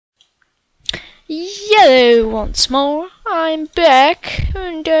Hello once more. I'm back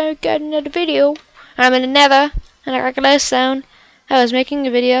and got another video. I'm in the nether and I got a glowstone. I was making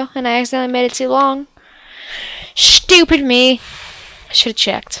a video and I accidentally made it too long. Stupid me. I should have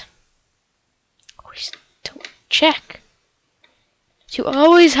checked. Always don't check. You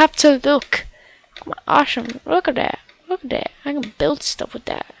always have to look. Oh, awesome. Look at that. Look at that. I can build stuff with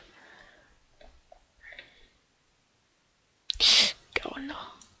that. Go on.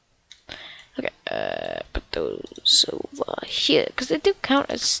 Okay, put those over here, because they do count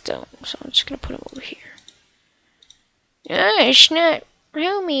as stone, so I'm just going to put them over here. It's not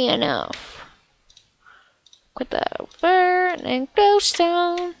roomy enough. Put that over, and then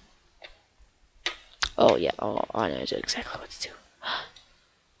glowstone. Oh, yeah, oh, I know exactly what to do.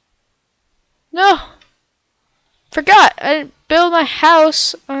 No! Forgot! I didn't build my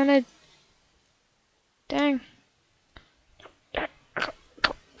house on a... Dang. Come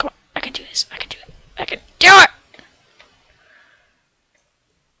on, I can do this, I can do it. I can do it!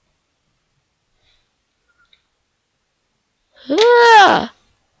 Ah!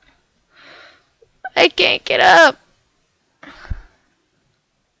 I can't get up.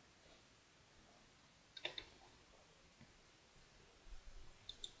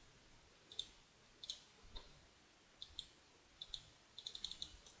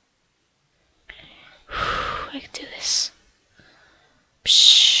 I can do this.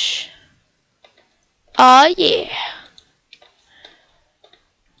 Psh. Oh yeah.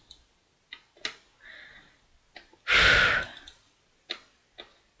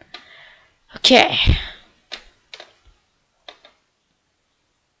 Okay.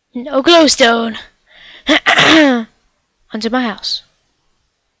 No glowstone. Onto my house.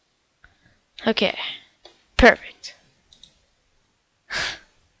 Okay. Perfect.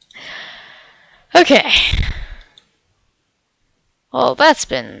 Okay. Well, that's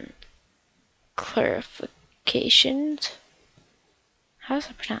been clarification. How's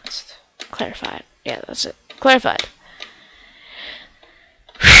it pronounced? Clarified. Yeah, that's it. Clarified.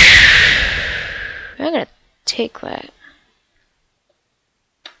 I'm gonna take that.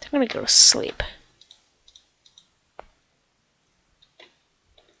 I'm gonna go to sleep.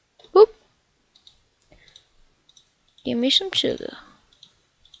 Whoop. Give me some sugar.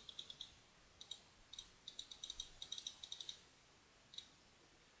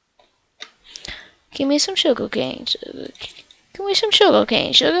 Give me some sugar cane, sugar. Give me some sugar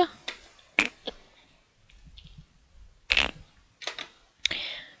cane, sugar.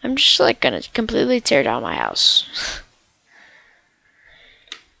 I'm just like gonna completely tear down my house.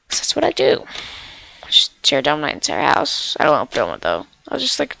 That's what I do. Just tear down my entire house. I don't want to film it though. I'll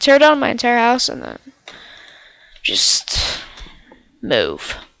just like tear down my entire house and then just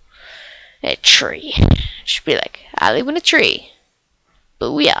move. A tree. Just be like, I live in a tree.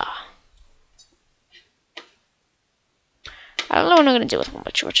 Booyah. I don't know what I'm gonna do with all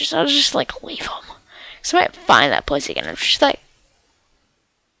my torches. I'll just like leave them. Cause I might find that place again. I'm just like,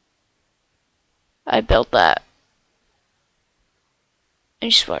 I built that.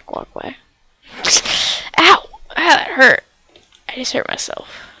 And just like walk away. Ow! Ow, that hurt. I just hurt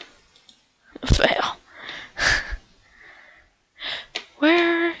myself. Fail.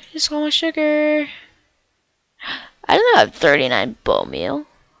 Where is all my sugar? I don't have 39 bone meal.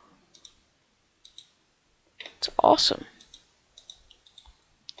 It's awesome.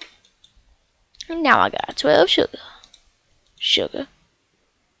 And now I got 12 sugar. Sugar.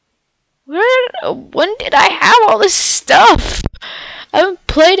 When did I have all this stuff? I haven't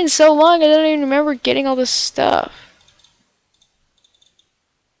played in so long, I don't even remember getting all this stuff.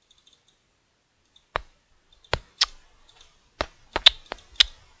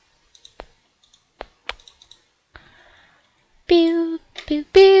 Pew, pew,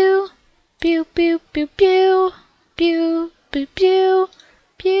 pew. Pew, pew, pew, pew. Pew, pew, pew.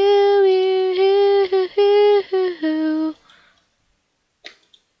 Pew.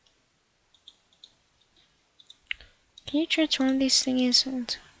 Can you transform these thingies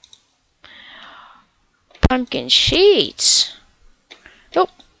into pumpkin sheets? Nope.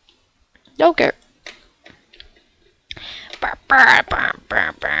 Don't care.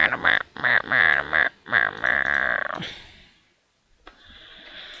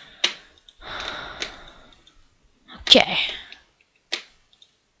 Okay.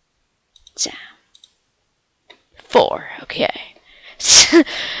 4. Okay.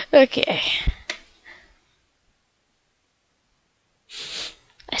 Okay.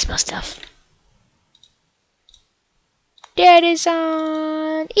 I smell stuff. That is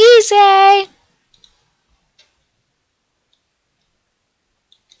on easy.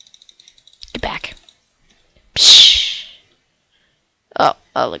 Get back. Psh. Oh.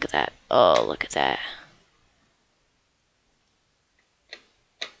 Oh, look at that. Oh, look at that.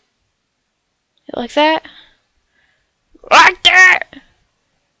 You like that? Like that!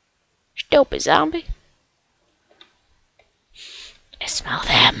 Stupid zombie. I smell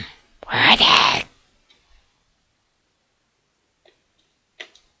them. Where are they?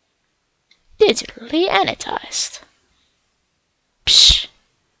 Digitally annotated. Psh.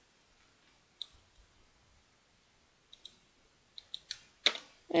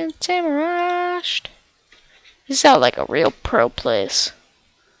 And Tamarashed. This sounds like a real pro place.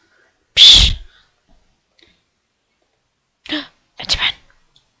 Psh. Benjamin.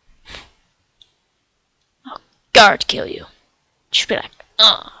 I'll guard kill you. Just be like,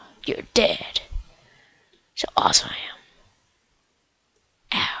 oh, you're dead. So awesome I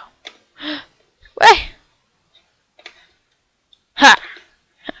am. Ow. Wait. Ha!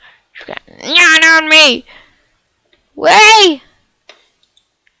 You got none on me! Way!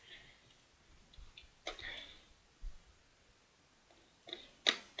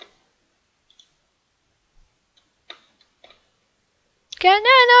 Got none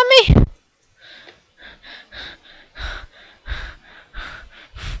on me!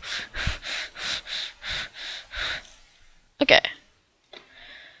 Okay.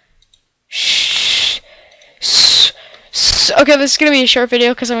 Okay, this is gonna be a short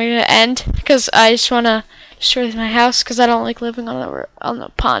video because I'm gonna end because I just wanna destroy my house because I don't like living on the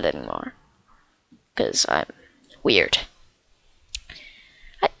pond anymore because I'm weird.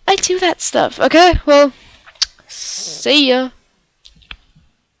 I do that stuff. Okay, well, see ya.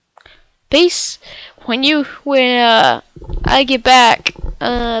 Peace. When I get back,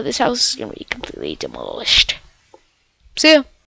 this house is gonna be completely demolished. See ya.